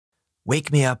Wake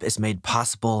Me Up is made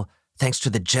possible thanks to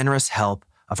the generous help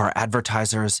of our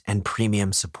advertisers and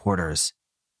premium supporters.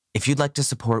 If you'd like to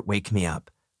support Wake Me Up,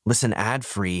 listen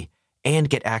ad-free, and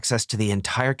get access to the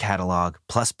entire catalog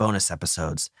plus bonus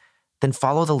episodes, then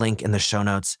follow the link in the show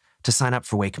notes to sign up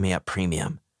for Wake Me Up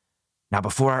Premium. Now,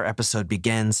 before our episode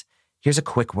begins, here's a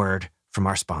quick word from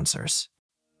our sponsors.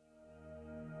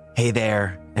 Hey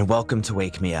there, and welcome to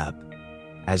Wake Me Up.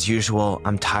 As usual,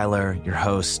 I'm Tyler, your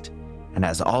host, and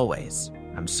as always,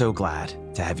 I'm so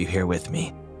glad to have you here with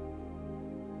me.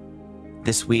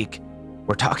 This week,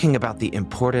 we're talking about the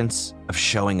importance of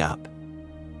showing up.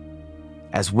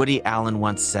 As Woody Allen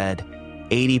once said,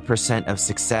 80% of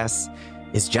success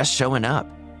is just showing up,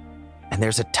 and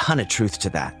there's a ton of truth to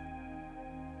that.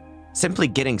 Simply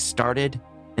getting started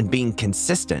and being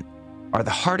consistent are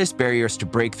the hardest barriers to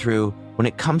break through when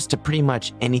it comes to pretty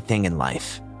much anything in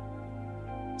life.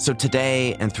 So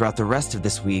today and throughout the rest of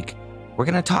this week, we're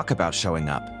going to talk about showing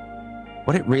up,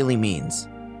 what it really means,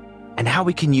 and how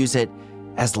we can use it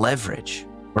as leverage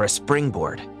or a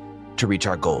springboard to reach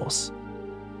our goals.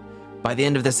 By the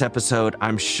end of this episode,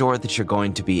 I'm sure that you're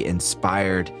going to be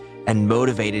inspired and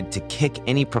motivated to kick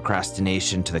any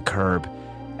procrastination to the curb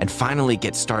and finally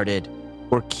get started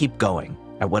or keep going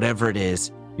at whatever it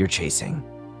is you're chasing.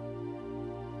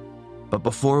 But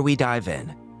before we dive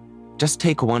in, just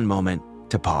take one moment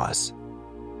to pause.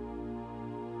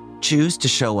 Choose to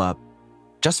show up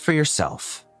just for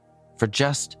yourself for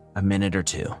just a minute or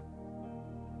two.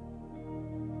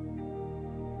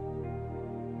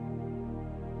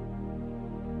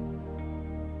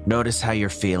 Notice how you're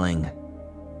feeling,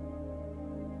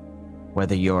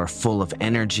 whether you're full of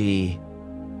energy,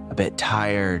 a bit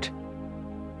tired,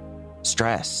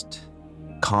 stressed,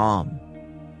 calm,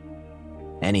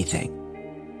 anything.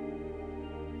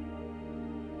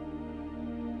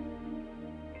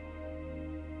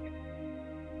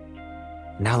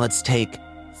 Now let's take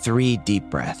 3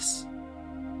 deep breaths.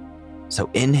 So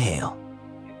inhale,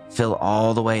 fill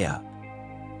all the way up.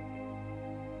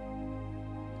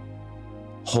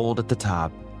 Hold at the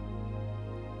top.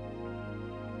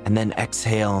 And then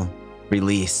exhale,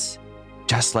 release.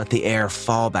 Just let the air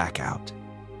fall back out.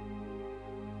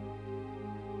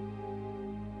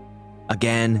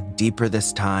 Again, deeper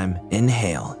this time.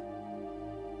 Inhale.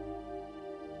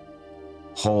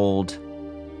 Hold.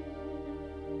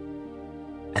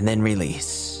 And then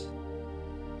release.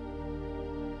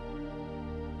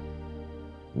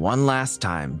 One last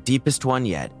time, deepest one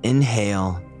yet.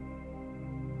 Inhale.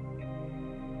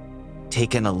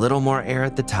 Take in a little more air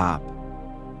at the top.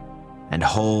 And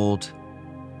hold.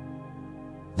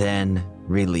 Then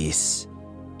release.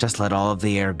 Just let all of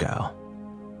the air go.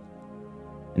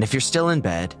 And if you're still in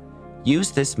bed,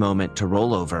 use this moment to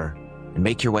roll over and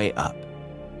make your way up.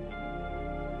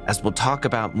 As we'll talk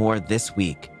about more this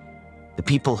week, the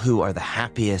people who are the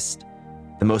happiest,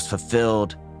 the most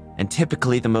fulfilled, and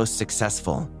typically the most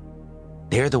successful,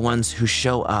 they're the ones who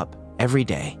show up every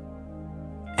day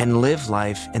and live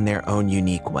life in their own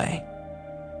unique way.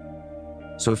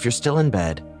 So if you're still in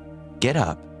bed, get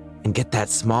up and get that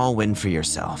small win for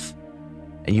yourself,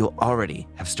 and you'll already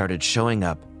have started showing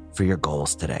up for your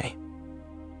goals today.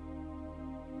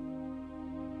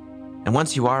 And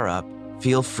once you are up,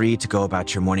 feel free to go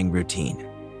about your morning routine,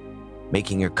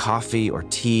 making your coffee or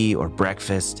tea or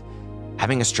breakfast,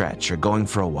 having a stretch or going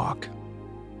for a walk,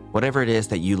 whatever it is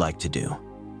that you like to do.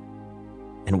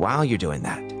 And while you're doing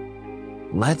that,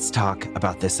 let's talk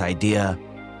about this idea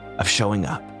of showing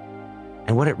up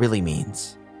and what it really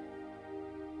means.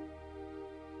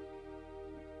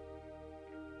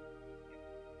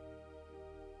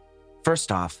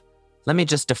 First off, let me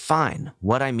just define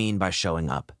what I mean by showing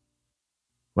up.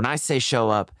 When I say show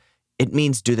up, it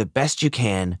means do the best you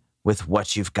can with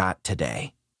what you've got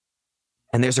today.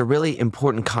 And there's a really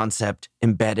important concept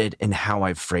embedded in how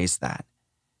I've phrased that.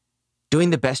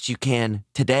 Doing the best you can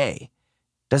today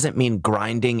doesn't mean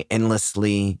grinding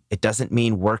endlessly. It doesn't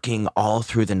mean working all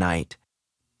through the night.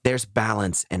 There's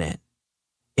balance in it.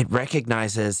 It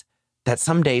recognizes that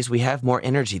some days we have more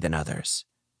energy than others.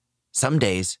 Some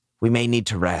days we may need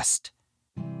to rest.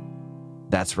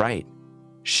 That's right.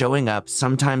 Showing up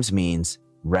sometimes means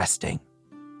resting.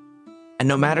 And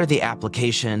no matter the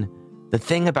application, the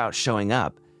thing about showing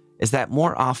up is that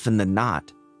more often than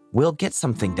not, we'll get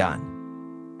something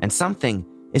done. And something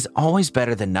is always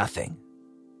better than nothing.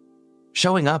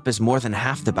 Showing up is more than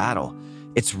half the battle.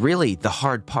 It's really the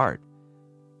hard part.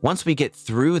 Once we get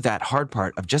through that hard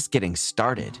part of just getting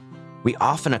started, we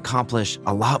often accomplish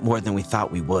a lot more than we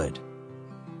thought we would.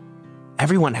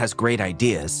 Everyone has great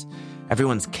ideas.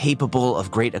 Everyone's capable of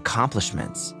great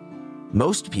accomplishments.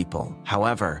 Most people,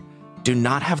 however, do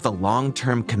not have the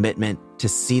long-term commitment to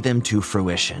see them to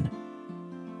fruition.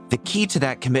 The key to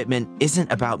that commitment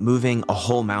isn't about moving a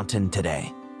whole mountain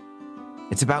today.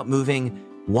 It's about moving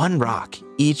one rock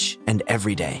each and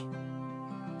every day.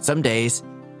 Some days,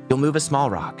 you'll move a small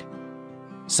rock.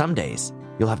 Some days,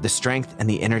 you'll have the strength and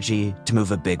the energy to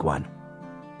move a big one.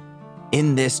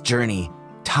 In this journey,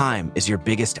 time is your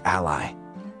biggest ally.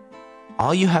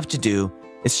 All you have to do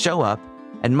is show up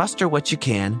and muster what you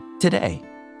can today.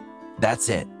 That's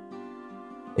it.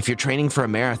 If you're training for a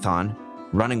marathon,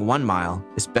 running 1 mile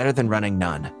is better than running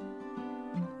none.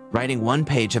 Writing 1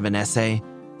 page of an essay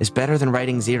is better than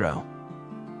writing 0.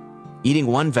 Eating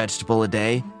 1 vegetable a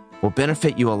day will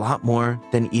benefit you a lot more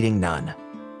than eating none.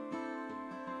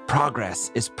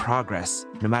 Progress is progress,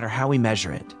 no matter how we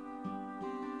measure it.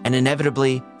 And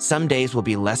inevitably, some days will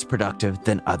be less productive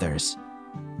than others.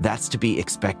 That's to be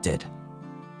expected.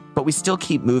 But we still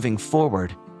keep moving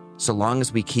forward so long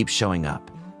as we keep showing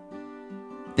up.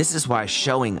 This is why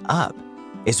showing up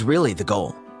is really the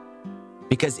goal.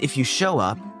 Because if you show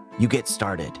up, you get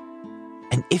started.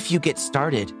 And if you get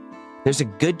started, there's a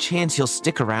good chance you'll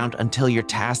stick around until your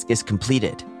task is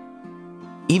completed.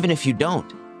 Even if you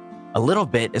don't, a little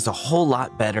bit is a whole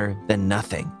lot better than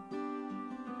nothing.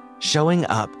 Showing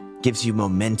up gives you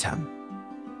momentum.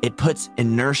 It puts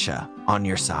inertia on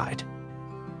your side.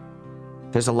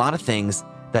 There's a lot of things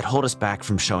that hold us back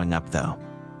from showing up, though.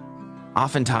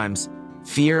 Oftentimes,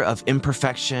 fear of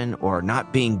imperfection or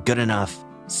not being good enough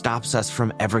stops us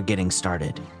from ever getting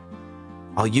started.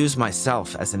 I'll use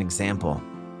myself as an example.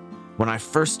 When I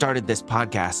first started this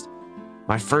podcast,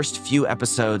 my first few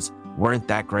episodes weren't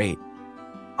that great.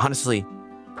 Honestly,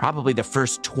 probably the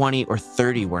first 20 or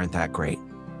 30 weren't that great.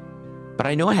 But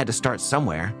I knew I had to start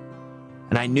somewhere,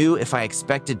 and I knew if I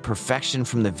expected perfection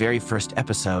from the very first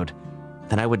episode,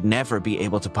 then I would never be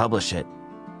able to publish it.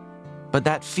 But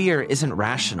that fear isn't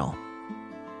rational,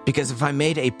 because if I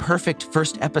made a perfect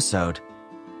first episode,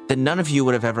 then none of you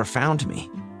would have ever found me.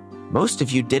 Most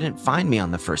of you didn't find me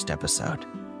on the first episode.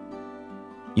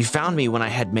 You found me when I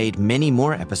had made many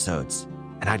more episodes,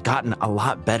 and I'd gotten a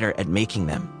lot better at making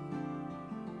them.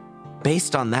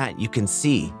 Based on that, you can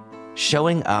see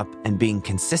showing up and being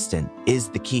consistent is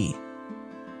the key.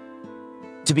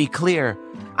 To be clear,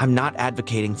 I'm not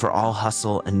advocating for all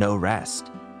hustle and no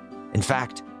rest. In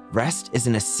fact, rest is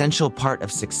an essential part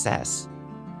of success.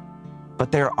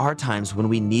 But there are times when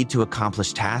we need to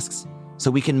accomplish tasks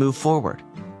so we can move forward.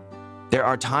 There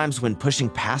are times when pushing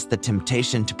past the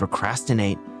temptation to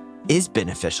procrastinate is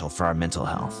beneficial for our mental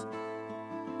health.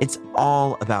 It's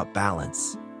all about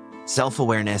balance,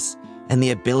 self-awareness, and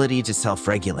the ability to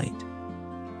self-regulate.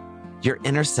 Your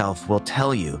inner self will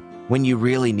tell you when you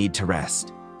really need to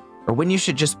rest, or when you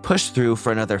should just push through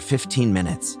for another 15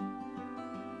 minutes.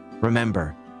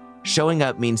 Remember, showing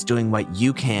up means doing what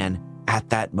you can at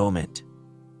that moment.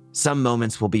 Some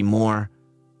moments will be more,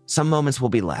 some moments will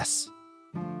be less.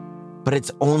 But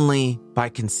it's only by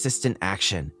consistent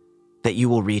action that you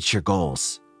will reach your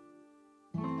goals.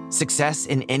 Success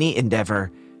in any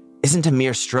endeavor isn't a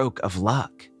mere stroke of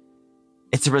luck.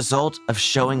 It's a result of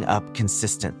showing up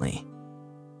consistently.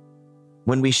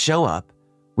 When we show up,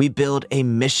 we build a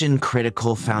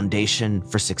mission-critical foundation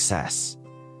for success.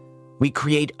 We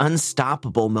create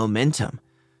unstoppable momentum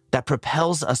that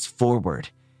propels us forward,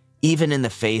 even in the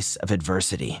face of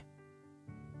adversity.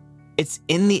 It's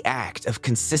in the act of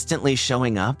consistently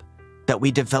showing up that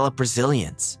we develop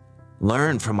resilience,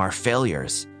 learn from our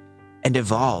failures, and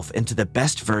evolve into the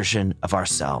best version of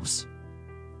ourselves.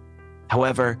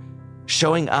 However,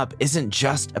 showing up isn't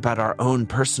just about our own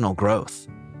personal growth.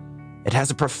 It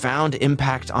has a profound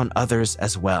impact on others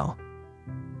as well.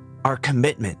 Our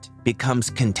commitment becomes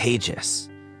contagious,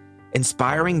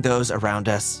 inspiring those around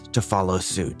us to follow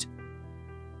suit.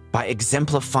 By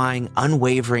exemplifying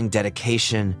unwavering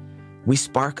dedication, we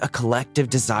spark a collective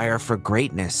desire for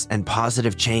greatness and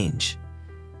positive change.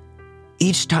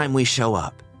 Each time we show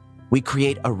up, we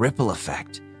create a ripple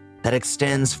effect that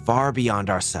extends far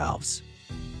beyond ourselves.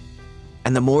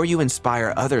 And the more you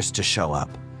inspire others to show up,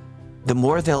 the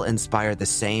more they'll inspire the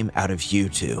same out of you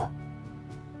too.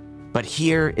 But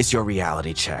here is your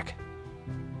reality check.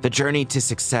 The journey to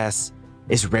success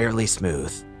is rarely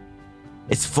smooth.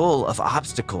 It's full of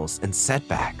obstacles and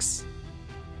setbacks.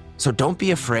 So don't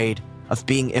be afraid of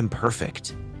being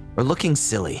imperfect or looking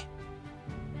silly.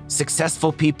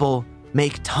 Successful people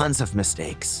make tons of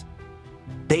mistakes.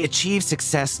 They achieve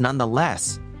success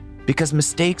nonetheless because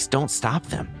mistakes don't stop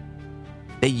them.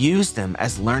 They use them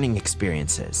as learning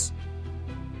experiences.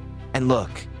 And look,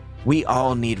 we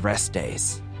all need rest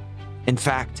days. In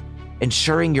fact,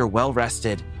 ensuring you're well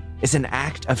rested is an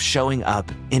act of showing up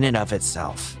in and of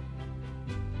itself.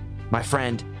 My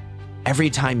friend, every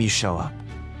time you show up,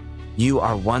 you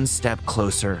are one step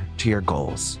closer to your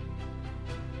goals.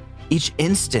 Each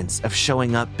instance of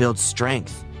showing up builds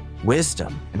strength,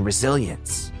 wisdom, and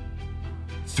resilience.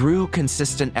 Through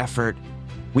consistent effort,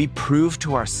 we prove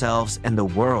to ourselves and the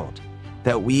world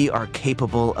that we are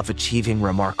capable of achieving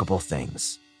remarkable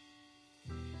things.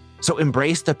 So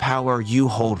embrace the power you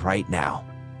hold right now.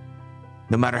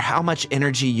 No matter how much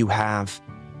energy you have,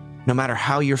 no matter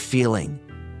how you're feeling,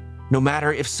 no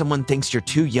matter if someone thinks you're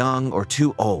too young or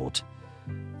too old,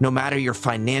 no matter your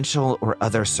financial or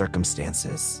other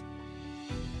circumstances,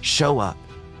 show up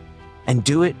and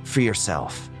do it for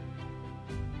yourself,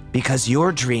 because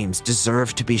your dreams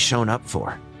deserve to be shown up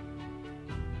for.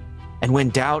 And when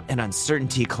doubt and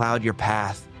uncertainty cloud your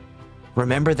path,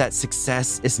 remember that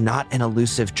success is not an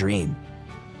elusive dream.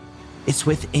 It's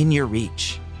within your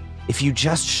reach if you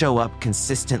just show up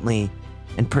consistently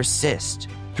and persist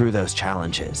through those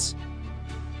challenges.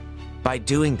 By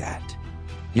doing that,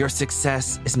 your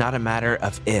success is not a matter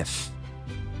of if,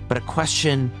 but a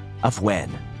question of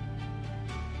when.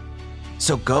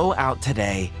 So go out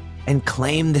today and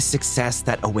claim the success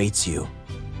that awaits you.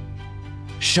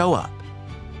 Show up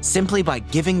simply by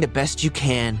giving the best you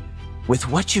can with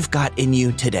what you've got in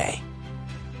you today.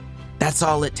 That's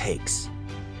all it takes.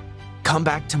 Come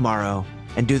back tomorrow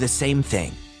and do the same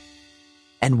thing.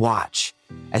 And watch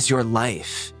as your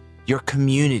life, your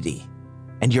community,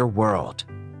 and your world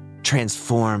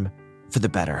transform for the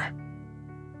better.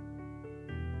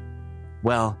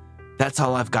 Well, that's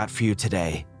all I've got for you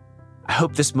today. I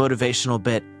hope this motivational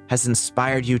bit has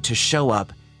inspired you to show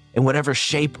up in whatever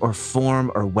shape or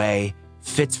form or way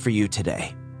fits for you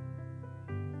today.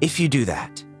 If you do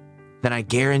that, then I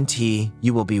guarantee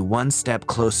you will be one step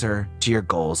closer to your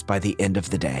goals by the end of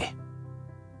the day.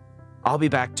 I'll be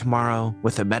back tomorrow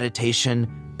with a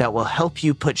meditation that will help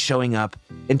you put showing up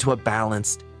into a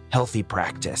balanced, healthy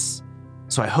practice.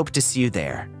 So I hope to see you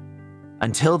there.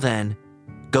 Until then,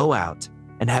 go out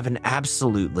and have an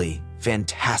absolutely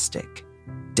fantastic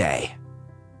day.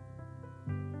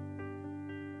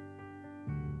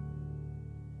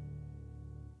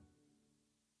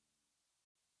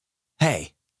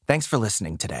 Hey, thanks for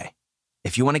listening today.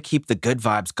 If you want to keep the good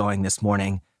vibes going this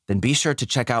morning, then be sure to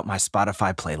check out my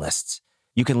Spotify playlists.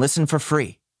 You can listen for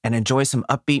free and enjoy some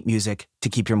upbeat music to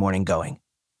keep your morning going.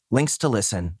 Links to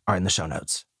listen are in the show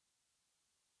notes.